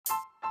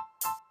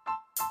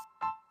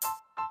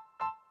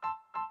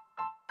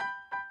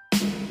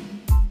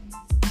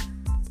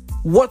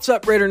What's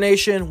up, Raider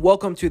Nation?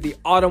 Welcome to the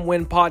Autumn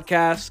Win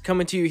Podcast,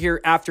 coming to you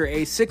here after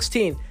a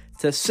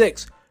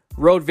 16-6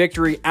 road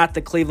victory at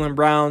the Cleveland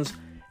Browns.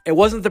 It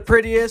wasn't the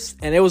prettiest,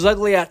 and it was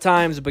ugly at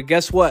times, but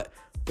guess what?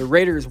 The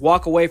Raiders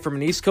walk away from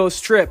an East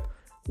Coast trip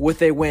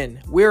with a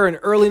win. We are in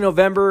early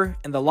November,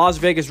 and the Las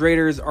Vegas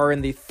Raiders are in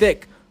the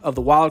thick of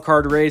the wild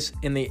card race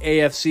in the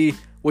AFC,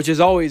 which is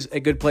always a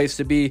good place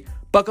to be.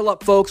 Buckle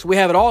up, folks. We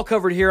have it all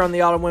covered here on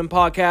the Autumn Win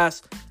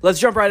Podcast. Let's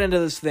jump right into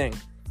this thing.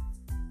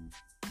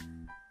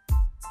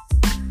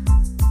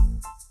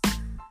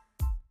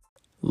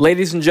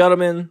 Ladies and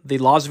gentlemen, the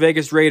Las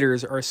Vegas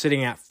Raiders are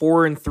sitting at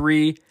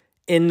 4-3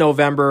 in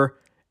November.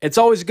 It's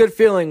always a good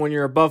feeling when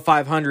you're above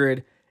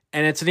 500,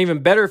 and it's an even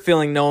better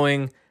feeling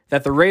knowing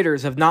that the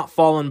Raiders have not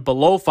fallen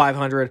below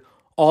 500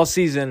 all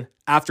season.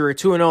 After a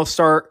 2-0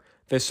 start,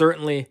 they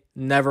certainly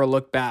never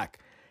look back.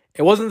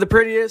 It wasn't the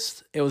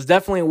prettiest. It was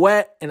definitely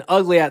wet and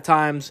ugly at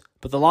times,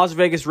 but the Las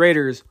Vegas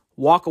Raiders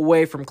walk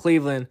away from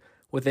Cleveland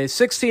with a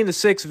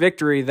 16-6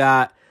 victory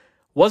that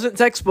wasn't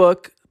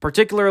textbook,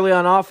 particularly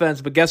on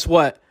offense, but guess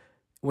what?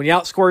 When you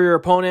outscore your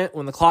opponent,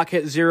 when the clock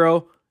hits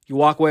 0, you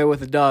walk away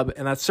with a dub,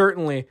 and that's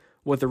certainly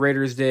what the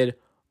Raiders did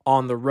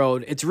on the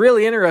road. It's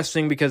really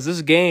interesting because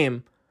this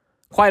game,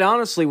 quite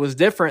honestly, was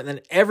different than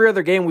every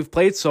other game we've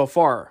played so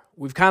far.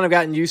 We've kind of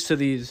gotten used to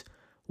these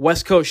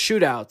West Coast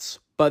shootouts,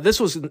 but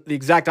this was the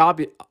exact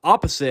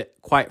opposite,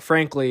 quite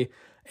frankly.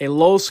 A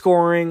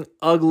low-scoring,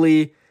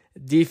 ugly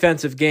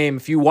defensive game.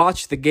 If you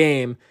watch the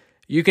game,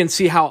 you can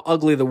see how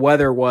ugly the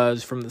weather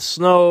was, from the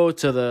snow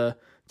to the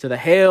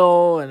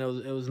hail, and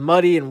it was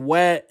muddy and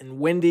wet and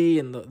windy,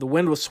 and the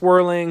wind was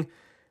swirling.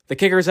 The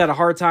kickers had a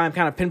hard time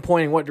kind of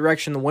pinpointing what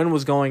direction the wind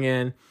was going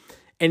in,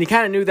 and you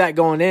kind of knew that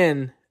going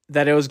in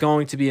that it was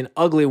going to be an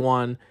ugly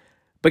one.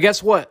 But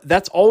guess what?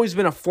 That's always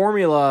been a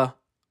formula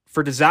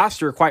for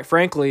disaster, quite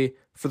frankly,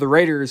 for the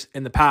Raiders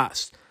in the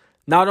past.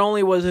 Not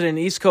only was it an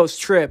East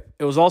Coast trip,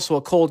 it was also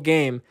a cold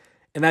game,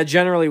 and that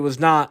generally was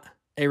not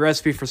a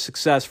recipe for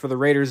success for the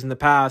Raiders in the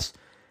past.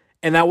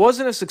 And that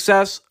wasn't a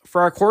success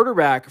for our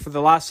quarterback for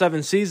the last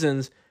 7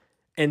 seasons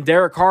in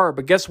Derek Carr.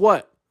 But guess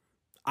what?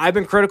 I've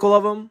been critical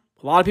of him.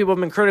 A lot of people have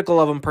been critical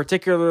of him,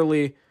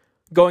 particularly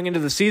going into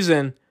the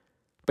season.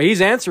 But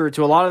he's answered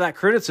to a lot of that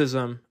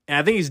criticism. And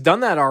I think he's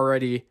done that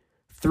already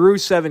through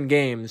 7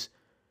 games.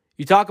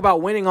 You talk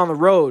about winning on the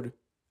road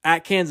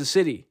at Kansas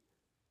City.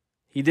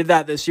 He did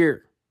that this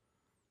year.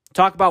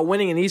 Talk about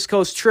winning an East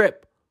Coast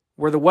trip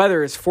where the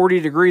weather is 40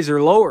 degrees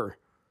or lower.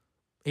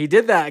 He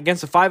did that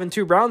against a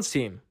 5-2 Browns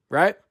team,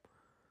 right?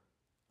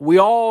 We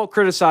all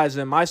criticize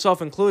him,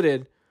 myself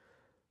included,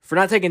 for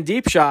not taking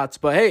deep shots,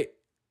 but hey,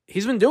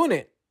 he's been doing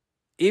it.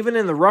 Even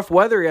in the rough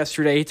weather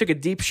yesterday, he took a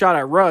deep shot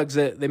at Ruggs.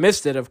 They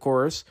missed it, of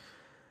course.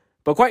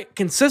 But quite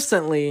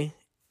consistently,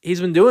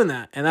 he's been doing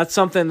that. And that's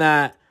something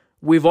that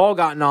we've all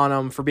gotten on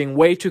him for being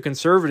way too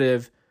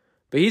conservative.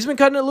 But he's been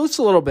cutting it loose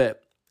a little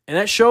bit. And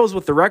that shows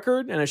with the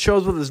record, and it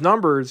shows with his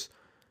numbers.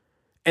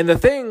 And the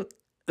thing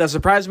that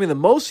surprised me the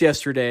most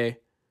yesterday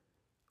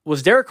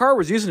was Derek Carr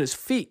was using his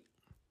feet.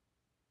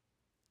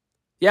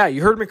 Yeah,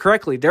 you heard me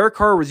correctly. Derek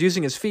Carr was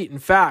using his feet. In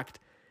fact,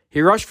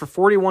 he rushed for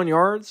 41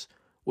 yards,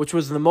 which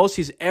was the most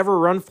he's ever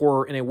run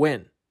for in a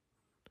win.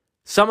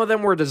 Some of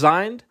them were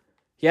designed.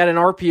 He had an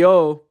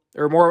RPO,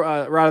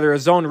 or rather a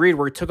zone read,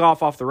 where he took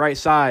off the right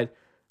side.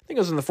 I think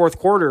it was in the fourth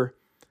quarter,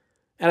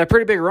 and a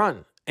pretty big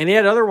run. And he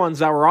had other ones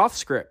that were off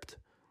script,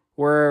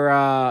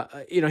 where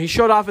he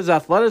showed off his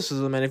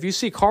athleticism. And if you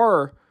see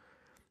Carr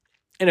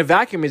in a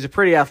vacuum, he's a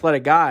pretty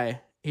athletic guy.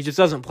 He just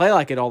doesn't play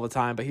like it all the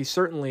time, but he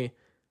certainly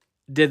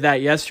did that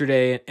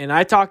yesterday. And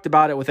I talked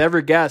about it with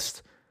every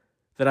guest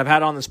that I've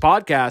had on this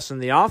podcast in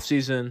the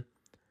offseason.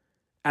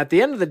 At the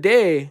end of the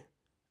day,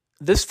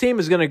 this team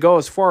is going to go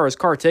as far as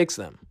Carr takes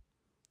them.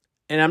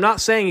 And I'm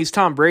not saying he's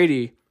Tom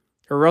Brady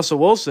or Russell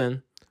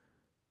Wilson,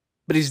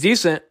 but he's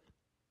decent.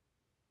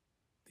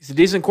 He's a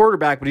decent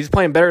quarterback, but he's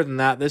playing better than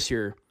that this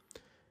year.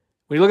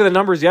 When you look at the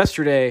numbers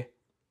yesterday,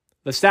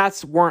 the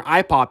stats weren't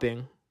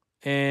eye-popping,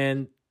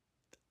 and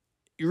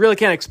you really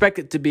can't expect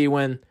it to be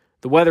when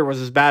the weather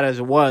was as bad as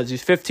it was.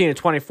 He's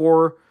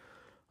 15-24,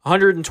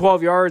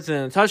 112 yards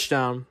and a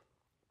touchdown.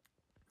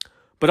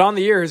 But on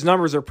the year, his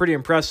numbers are pretty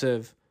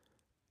impressive.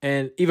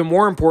 And even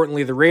more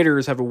importantly, the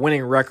Raiders have a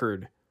winning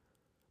record.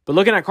 But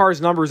looking at Carr's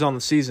numbers on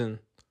the season,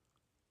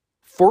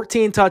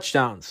 14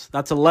 touchdowns.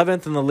 That's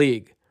 11th in the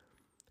league.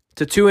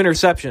 To 2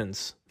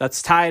 interceptions.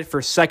 That's tied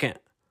for second.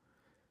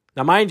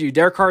 Now, mind you,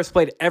 Derek Carr has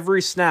played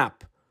every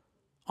snap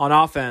on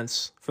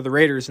offense for the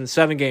Raiders in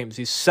 7 games.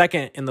 He's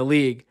second in the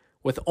league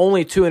with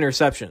only 2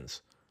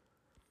 interceptions.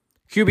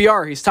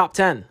 QBR, he's top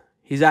 10.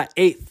 He's at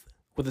 8th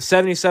with a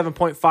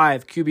 77.5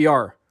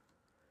 QBR.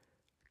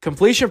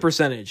 Completion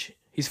percentage,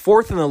 he's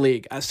 4th in the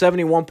league at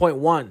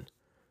 71.1.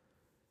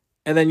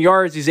 And then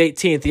yards, he's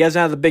 18th. He doesn't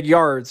have the big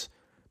yards,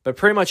 but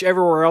pretty much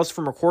everywhere else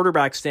from a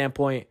quarterback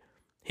standpoint,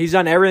 he's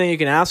done everything you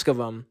can ask of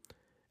him.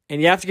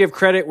 And you have to give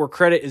credit where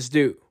credit is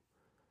due.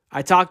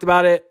 I talked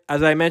about it,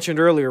 as I mentioned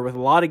earlier, with a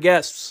lot of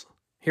guests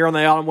here on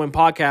the Autumn Win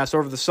Podcast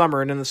over the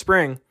summer and in the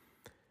spring.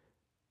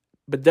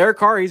 But Derek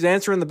Carr, he's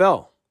answering the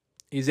bell.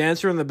 He's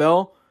answering the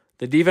bell.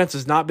 The defense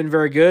has not been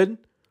very good.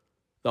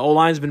 The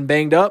O-line's been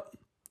banged up.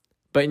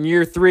 But in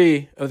year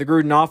 3 of the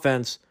Gruden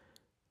offense,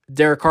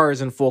 Derek Carr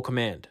is in full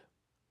command.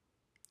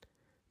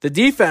 The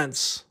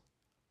defense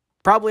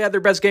probably had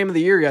their best game of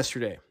the year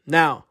yesterday.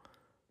 Now,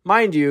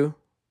 mind you,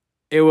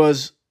 it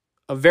was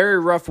a very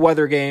rough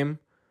weather game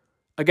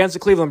against the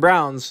Cleveland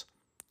Browns,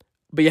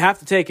 but you have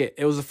to take it.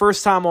 It was the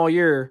first time all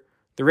year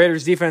the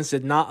Raiders defense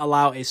did not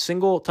allow a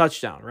single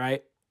touchdown,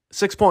 right?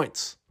 6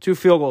 points, 2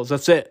 field goals,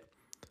 that's it.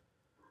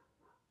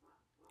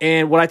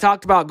 And what I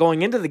talked about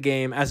going into the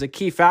game as a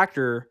key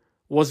factor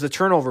was the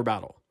turnover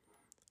battle.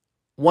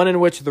 One in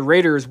which the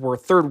Raiders were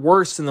third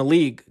worst in the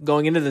league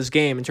going into this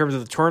game in terms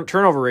of the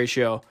turnover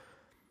ratio.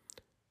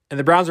 And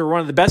the Browns were one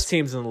of the best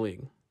teams in the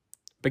league.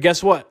 But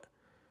guess what?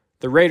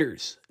 The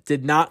Raiders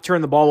did not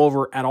turn the ball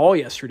over at all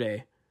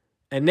yesterday.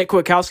 And Nick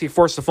Kwiatkowski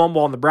forced a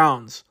fumble on the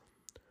Browns.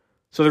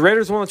 So the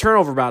Raiders won the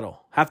turnover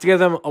battle. Have to give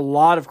them a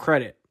lot of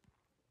credit.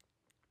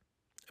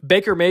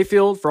 Baker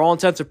Mayfield, for all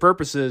intents and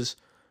purposes,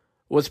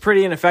 was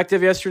pretty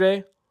ineffective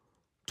yesterday.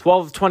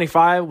 12 of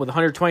 25 with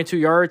 122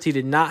 yards. He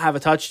did not have a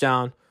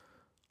touchdown.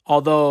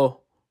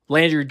 Although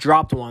Landry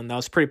dropped one that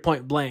was pretty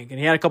point blank, and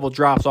he had a couple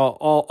drops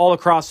all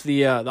across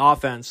the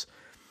offense.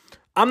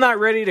 I'm not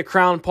ready to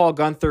crown Paul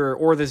Guenther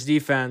or this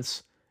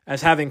defense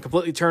as having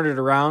completely turned it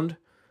around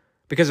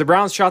because the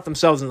Browns shot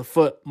themselves in the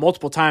foot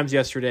multiple times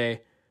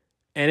yesterday,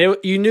 and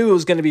you knew it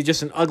was going to be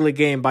just an ugly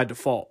game by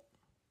default.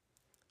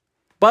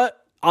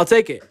 But I'll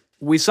take it.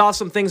 We saw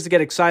some things to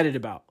get excited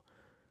about,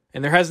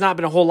 and there has not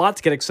been a whole lot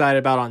to get excited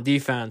about on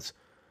defense.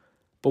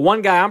 But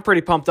one guy I'm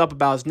pretty pumped up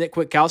about is Nick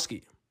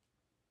Kwiatkowski.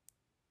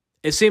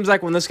 It seems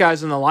like when this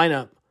guy's in the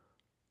lineup,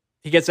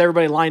 he gets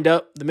everybody lined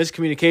up. The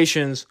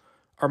miscommunications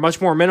are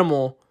much more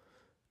minimal,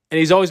 and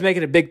he's always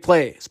making a big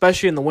play,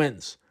 especially in the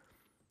wins.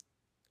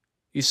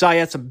 You saw he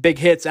had some big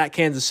hits at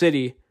Kansas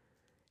City.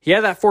 He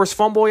had that forced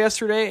fumble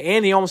yesterday,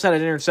 and he almost had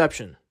an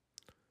interception.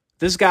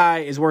 This guy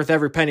is worth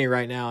every penny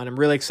right now, and I'm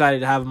really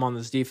excited to have him on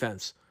this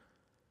defense.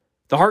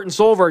 The heart and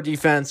soul of our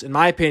defense, in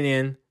my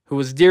opinion, who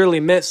was dearly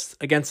missed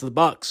against the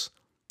Bucs,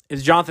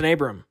 is Jonathan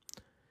Abram.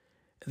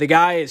 The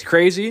guy is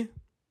crazy.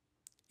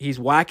 He's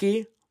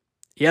wacky.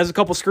 He has a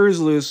couple screws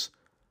loose.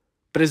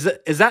 But is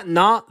that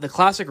not the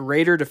classic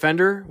Raider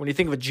defender when you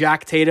think of a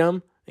Jack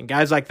Tatum and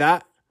guys like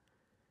that?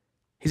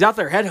 He's out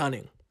there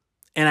headhunting,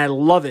 and I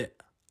love it.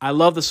 I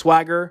love the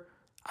swagger.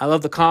 I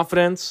love the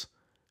confidence,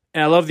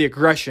 and I love the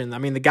aggression. I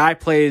mean, the guy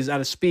plays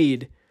at a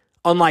speed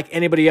unlike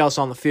anybody else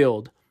on the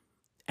field,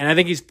 and I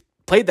think he's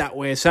played that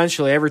way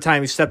essentially every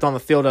time he stepped on the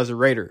field as a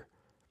Raider.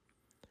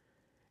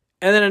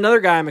 And then another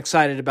guy I'm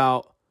excited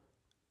about,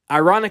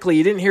 ironically,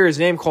 you didn't hear his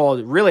name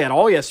called really at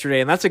all yesterday,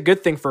 and that's a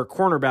good thing for a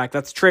cornerback.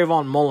 That's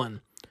Trayvon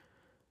Mullen.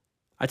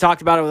 I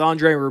talked about it with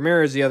Andre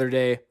Ramirez the other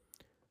day.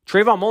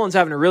 Trayvon Mullen's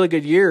having a really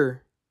good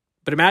year,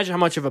 but imagine how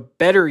much of a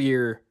better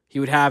year he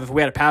would have if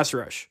we had a pass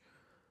rush.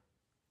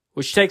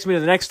 Which takes me to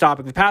the next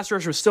topic. The pass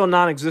rush was still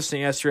non-existent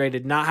yesterday,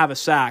 did not have a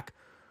sack.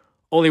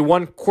 Only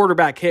one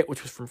quarterback hit,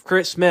 which was from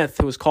Chris Smith,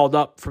 who was called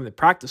up from the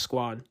practice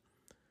squad.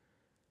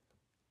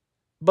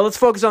 But let's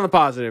focus on the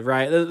positive,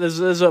 right? This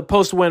is a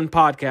post-win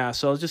podcast,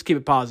 so let's just keep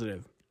it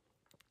positive.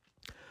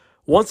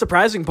 One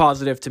surprising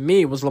positive to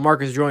me was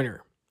LaMarcus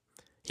Joyner.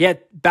 He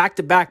had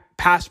back-to-back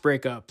pass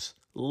breakups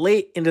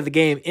late into the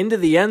game, into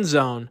the end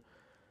zone,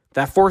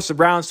 that forced the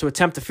Browns to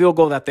attempt a field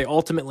goal that they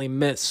ultimately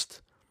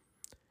missed.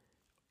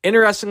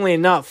 Interestingly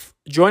enough,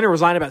 Joyner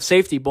was lined up at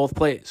safety both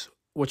plays,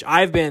 which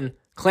I've been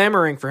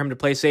clamoring for him to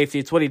play safety.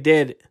 It's what he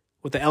did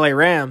with the LA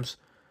Rams.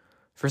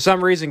 For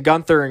some reason,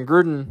 Guenther and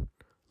Gruden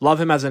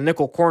love him as a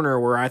nickel corner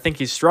where I think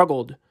he's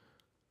struggled.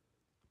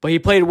 But he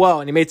played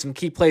well, and he made some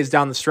key plays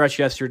down the stretch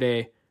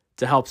yesterday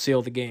to help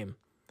seal the game.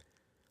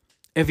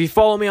 If you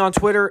follow me on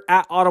Twitter,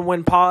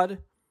 @AutumnWinPod,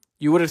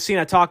 you would have seen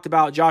I talked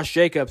about Josh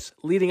Jacobs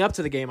leading up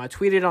to the game. I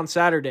tweeted on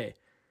Saturday,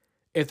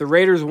 if the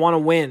Raiders want to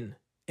win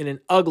in an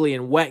ugly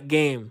and wet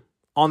game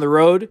on the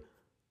road,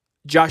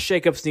 Josh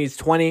Jacobs needs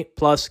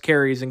 20-plus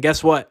carries. And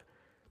guess what?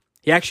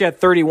 He actually had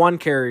 31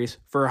 carries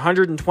for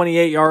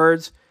 128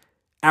 yards,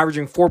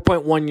 averaging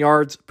 4.1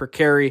 yards per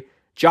carry.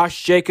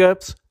 Josh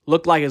Jacobs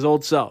looked like his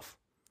old self.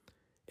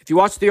 If you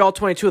watch the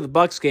All-22 of the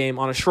Bucs game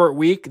on a short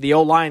week, the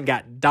O-line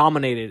got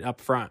dominated up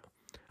front.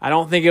 I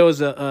don't think it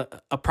was a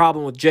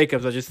problem with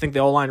Jacobs. I just think the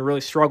O-line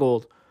really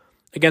struggled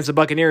against the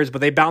Buccaneers,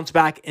 but they bounced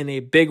back in a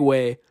big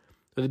way.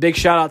 With a big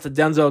shout-out to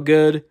Denzel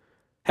Good.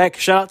 Heck,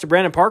 shout-out to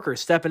Brandon Parker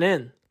stepping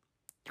in.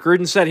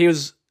 Gruden said he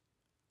was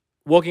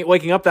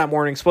waking up that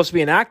morning, supposed to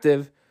be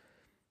inactive.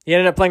 He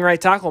ended up playing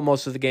right tackle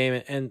most of the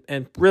game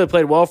and really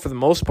played well for the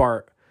most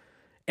part.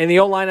 And the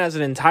O-line as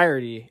an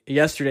entirety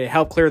yesterday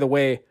helped clear the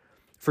way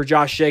for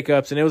Josh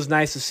Jacobs, and it was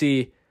nice to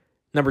see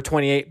number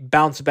 28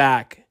 bounce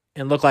back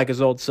and look like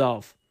his old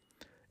self.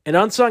 An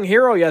unsung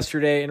hero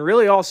yesterday, and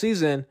really all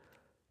season,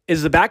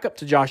 is the backup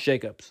to Josh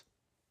Jacobs.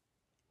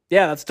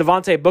 Yeah, that's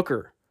Devontae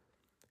Booker.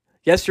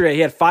 Yesterday,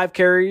 he had 5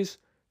 carries,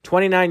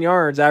 29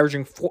 yards,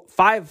 averaging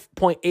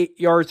 5.8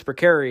 yards per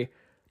carry.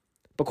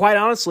 But quite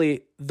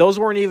honestly, those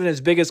weren't even his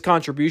biggest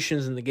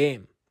contributions in the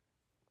game.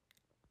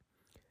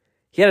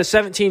 He had a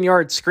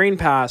 17-yard screen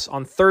pass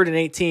on 3rd and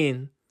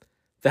 18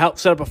 that helped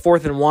set up a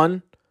 4th and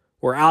 1,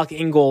 where Alec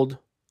Ingold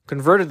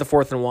converted the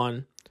 4th and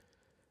 1.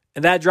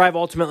 And that drive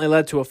ultimately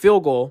led to a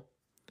field goal.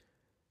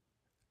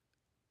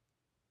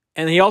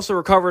 And he also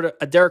recovered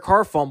a Derek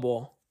Carr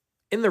fumble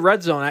in the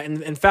red zone.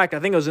 In fact, I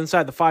think it was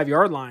inside the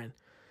 5-yard line.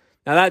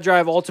 Now, that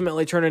drive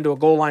ultimately turned into a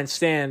goal line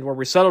stand where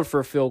we settled for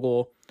a field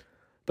goal.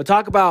 But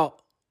talk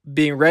about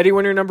being ready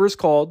when your number is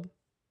called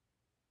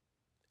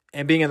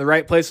and being in the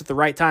right place at the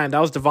right time. That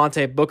was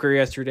Devontae Booker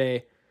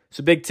yesterday. It's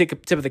a big tip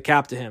of the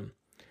cap to him.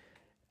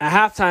 At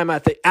halftime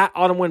at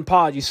Autumn Wind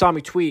Pod, you saw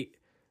me tweet,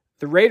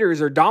 the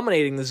Raiders are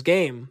dominating this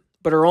game,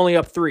 but are only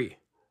up 3.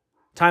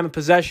 Time of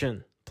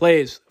possession,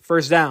 plays,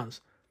 first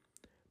downs.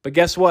 But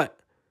guess what?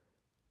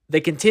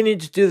 They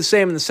continued to do the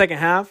same in the second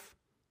half,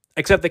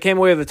 except they came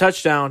away with a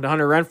touchdown to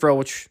Hunter Renfrow,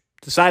 which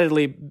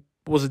decidedly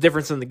was a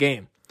difference in the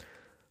game.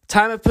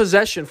 Time of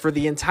possession for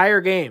the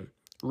entire game,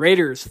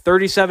 Raiders,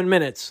 37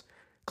 minutes.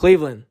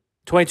 Cleveland,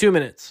 22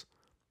 minutes.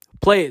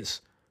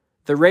 Plays,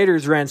 the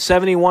Raiders ran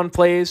 71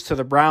 plays to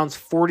the Browns'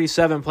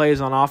 47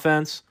 plays on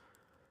offense.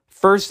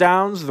 First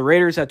downs, the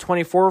Raiders had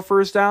 24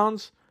 first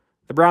downs.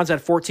 The Browns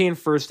had 14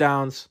 first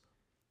downs.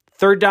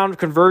 Third down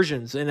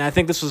conversions, and I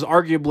think this was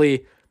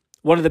arguably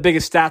one of the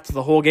biggest stats of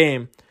the whole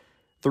game.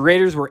 The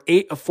Raiders were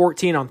 8 of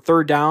 14 on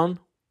third down,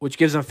 which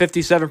gives them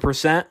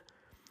 57%,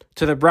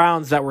 to the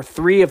Browns that were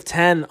 3 of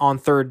 10 on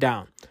third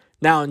down.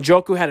 Now,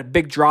 Njoku had a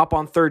big drop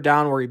on third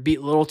down where he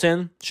beat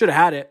Littleton. Should have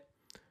had it.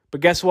 But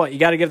guess what? You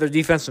got to give their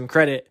defense some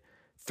credit.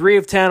 3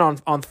 of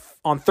 10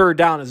 on third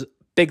down is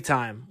big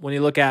time when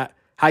you look at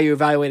how you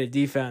evaluate a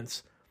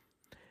defense.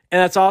 And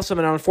that's awesome.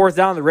 And on fourth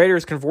down, the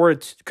Raiders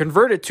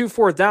converted 2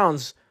 fourth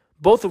downs,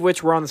 both of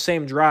which were on the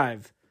same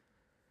drive.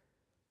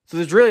 So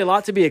there's really a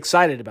lot to be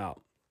excited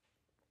about.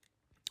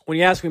 When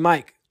you ask me,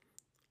 Mike,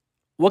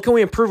 what can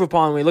we improve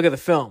upon when we look at the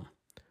film?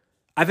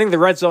 I think the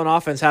red zone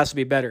offense has to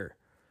be better.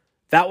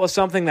 That was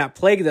something that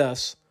plagued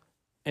us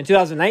in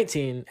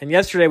 2019, and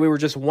yesterday we were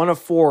just 1 of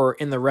 4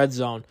 in the red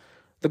zone.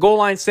 The goal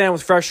line stand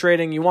was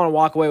frustrating. You want to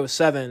walk away with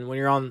 7 when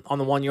you're on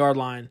the 1-yard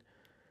line.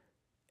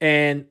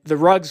 And the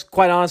Ruggs,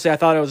 quite honestly, I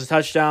thought it was a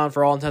touchdown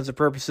for all intents and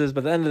purposes, but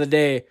at the end of the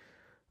day,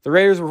 the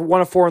Raiders were 1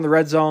 of 4 in the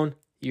red zone.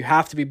 You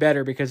have to be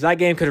better because that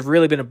game could have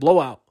really been a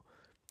blowout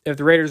if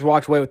the Raiders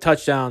walked away with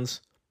touchdowns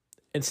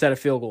instead of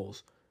field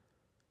goals.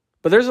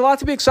 But there's a lot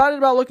to be excited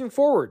about looking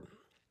forward.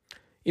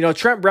 You know,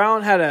 Trent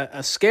Brown had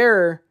a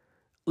scare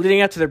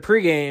leading up to their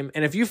pregame,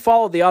 and if you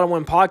followed the Autumn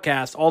Wind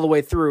podcast all the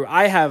way through,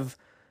 I have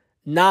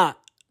not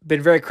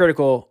been very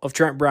critical of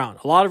Trent Brown.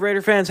 A lot of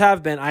Raider fans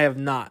have been. I have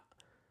not.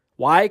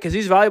 Why? Because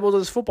he's valuable to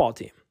this football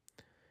team.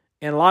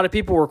 And a lot of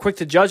people were quick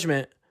to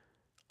judgment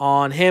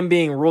on him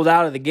being ruled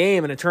out of the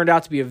game, and it turned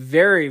out to be a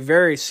very,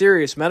 very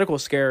serious medical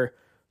scare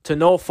to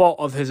no fault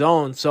of his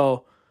own.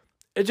 So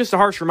it's just a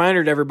harsh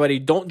reminder to everybody,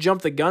 don't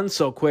jump the gun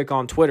so quick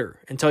on Twitter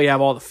until you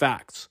have all the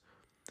facts.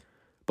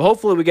 But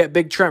hopefully we get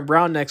big Trent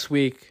Brown next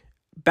week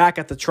back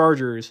at the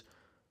Chargers.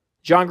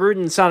 John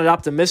Gruden sounded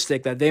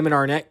optimistic that Damon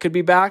Arnett could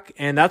be back,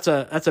 and that's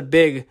a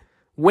big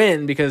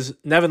win because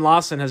Nevin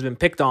Lawson has been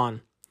picked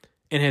on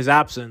in his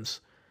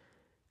absence.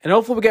 And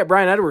hopefully we get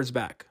Bryan Edwards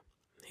back.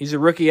 He's a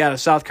rookie out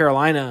of South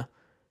Carolina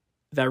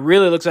that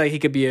really looks like he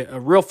could be a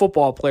real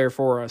football player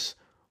for us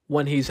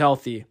when he's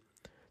healthy.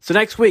 So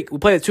next week, we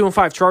play the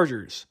 2-5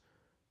 Chargers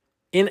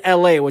in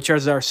LA, which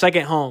is our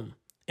second home.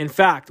 In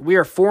fact, we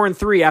are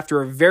 4-3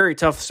 after a very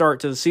tough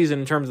start to the season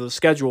in terms of the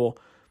schedule,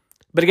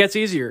 but it gets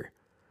easier.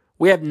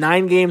 We have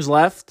 9 games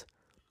left.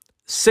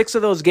 6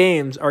 of those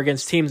games are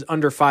against teams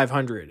under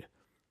 500.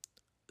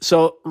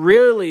 So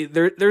really,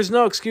 there's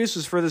no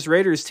excuses for this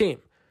Raiders team.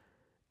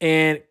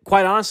 And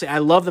quite honestly, I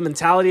love the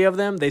mentality of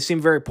them. They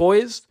seem very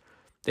poised.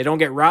 They don't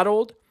get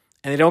rattled,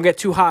 and they don't get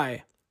too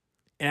high.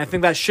 And I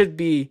think that should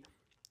be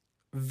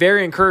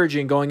very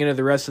encouraging going into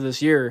the rest of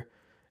this year.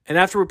 And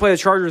after we play the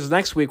Chargers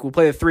next week, we'll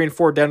play the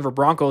 3-4 Denver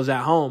Broncos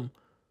at home.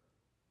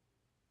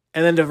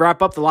 And then to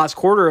wrap up the last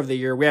quarter of the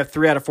year, we have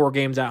 3 out of 4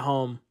 games at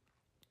home.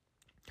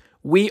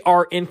 We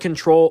are in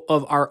control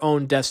of our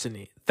own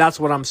destiny. That's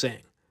what I'm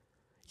saying.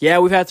 Yeah,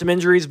 we've had some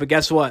injuries, but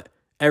guess what?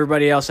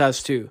 Everybody else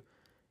has too.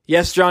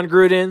 Yes, John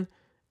Gruden,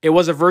 it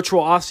was a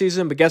virtual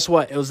offseason, but guess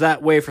what? It was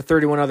that way for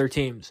 31 other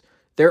teams.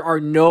 There are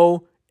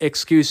no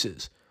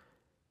excuses.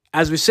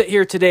 As we sit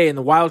here today in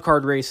the wild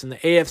card race in the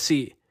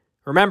AFC,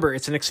 remember,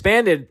 it's an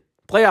expanded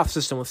playoff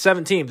system with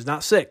 7 teams,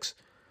 not 6.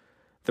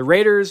 The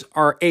Raiders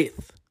are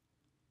 8th,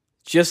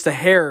 just a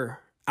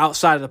hair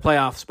outside of the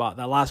playoff spot,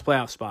 that last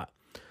playoff spot.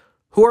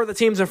 Who are the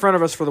teams in front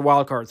of us for the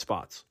wild card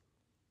spots?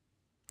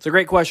 It's a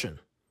great question.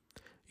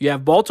 You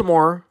have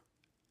Baltimore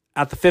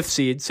at the 5th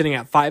seed, sitting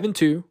at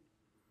 5-2.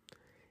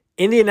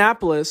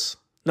 Indianapolis,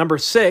 number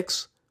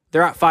 6,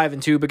 they're at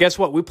 5-2. But guess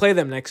what? We play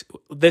them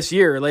this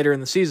year, later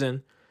in the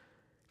season.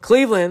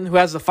 Cleveland, who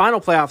has the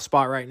final playoff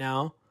spot right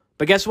now.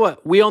 But guess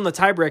what? We own the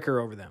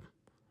tiebreaker over them.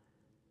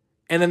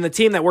 And then the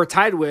team that we're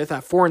tied with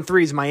at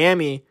 4-3 is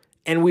Miami,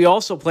 and we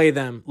also play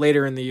them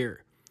later in the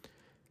year.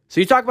 So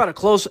you talk about a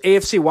close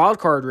AFC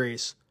wildcard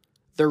race.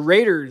 The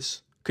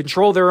Raiders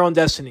control their own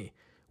destiny.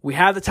 We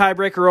have the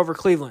tiebreaker over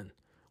Cleveland.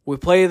 We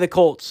play the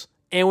Colts,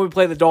 and we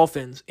play the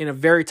Dolphins in a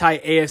very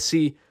tight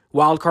AFC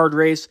wildcard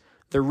race.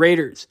 The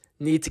Raiders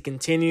need to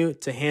continue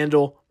to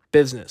handle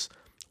business.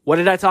 What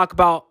did I talk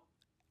about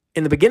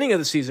in the beginning of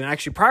the season,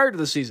 actually prior to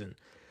the season?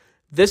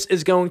 This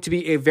is going to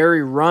be a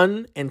very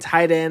run and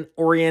tight end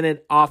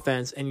oriented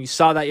offense, and you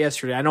saw that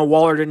yesterday. I know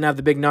Waller didn't have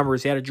the big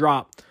numbers. He had a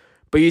drop,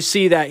 but you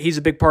see that he's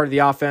a big part of the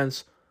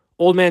offense.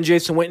 Old man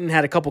Jason Witten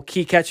had a couple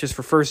key catches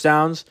for first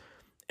downs,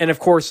 and of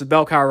course, the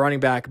bell cow running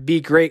back, Be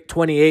Great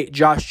 28,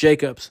 Josh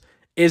Jacobs,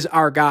 is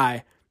our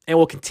guy and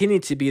will continue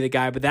to be the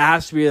guy, but that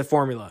has to be the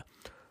formula.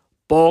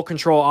 Ball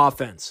control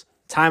offense,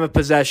 time of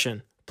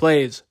possession,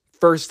 plays,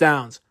 first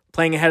downs,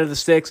 playing ahead of the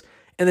sticks,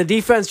 and the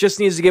defense just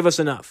needs to give us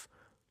enough.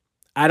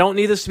 I don't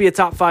need this to be a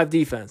top 5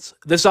 defense.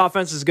 This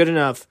offense is good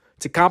enough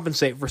to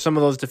compensate for some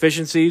of those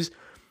deficiencies,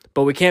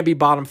 but we can't be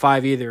bottom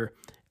 5 either.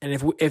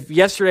 And if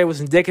yesterday was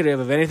indicative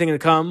of anything to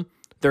come,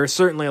 there is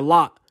certainly a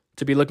lot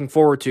to be looking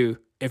forward to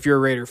if you're a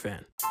Raider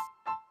fan.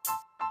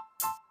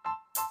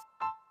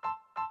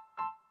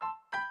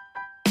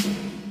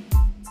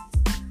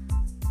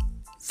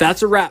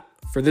 That's a wrap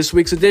for this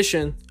week's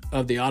edition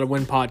of the Auto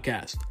Win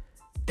Podcast.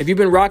 If you've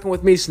been rocking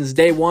with me since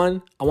day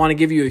one, I want to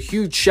give you a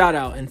huge shout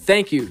out and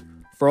thank you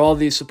for all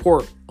the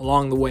support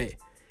along the way.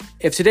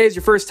 If today is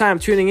your first time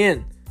tuning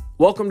in,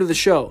 welcome to the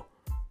show.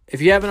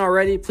 If you haven't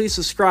already, please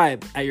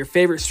subscribe at your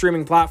favorite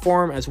streaming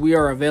platform as we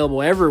are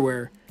available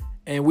everywhere.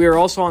 And we are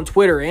also on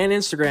Twitter and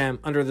Instagram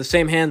under the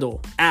same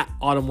handle,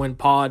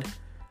 @AutumnWinPod.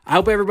 I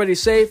hope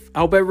everybody's safe. I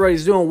hope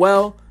everybody's doing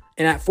well.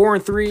 And at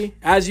 4-3,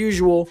 as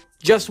usual,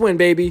 just win,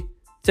 baby.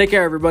 Take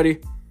care,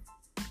 everybody.